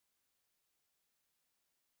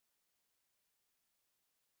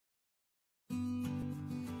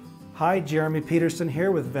Hi, Jeremy Peterson here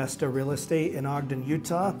with Vesta Real Estate in Ogden,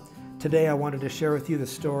 Utah. Today I wanted to share with you the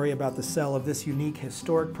story about the sale of this unique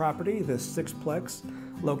historic property, this Six-Plex,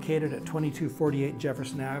 located at 2248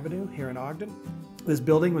 Jefferson Avenue here in Ogden. This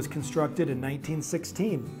building was constructed in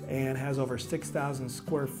 1916 and has over 6,000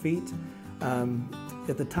 square feet.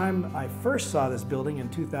 At the time I first saw this building in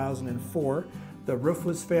 2004, the roof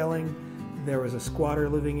was failing. There was a squatter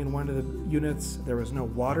living in one of the units. There was no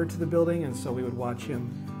water to the building, and so we would watch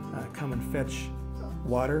him come and fetch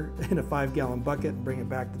water in a 5-gallon bucket and bring it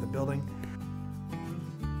back to the building.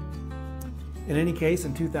 In any case,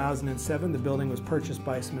 in 2007, the building was purchased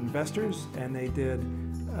by some investors, and they did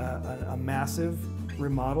a massive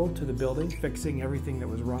remodel to the building, fixing everything that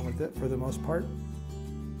was wrong with it for the most part.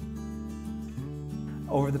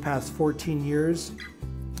 Over the past 14 years,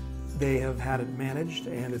 they have had it managed,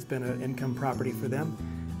 and it's been an income property for them.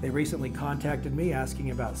 They recently contacted me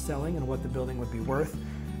asking about selling and what the building would be worth.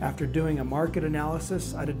 After doing a market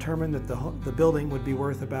analysis, I determined that the building would be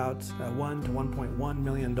worth about $1 to $1.1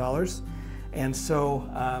 million. And so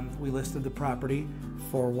we listed the property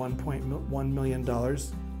for $1.1 million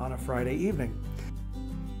on a Friday evening.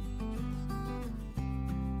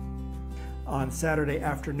 On Saturday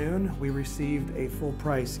afternoon, we received a full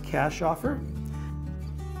price cash offer.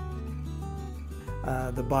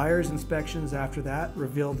 The buyer's inspections after that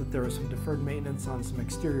revealed that there was some deferred maintenance on some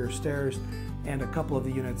exterior stairs, and a couple of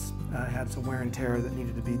the units had some wear and tear that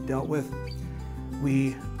needed to be dealt with.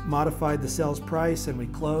 We modified the sales price and we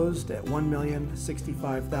closed at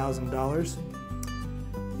 $1,065,000.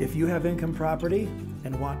 If you have income property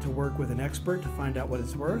and want to work with an expert to find out what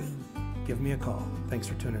it's worth, give me a call. Thanks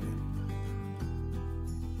for tuning in.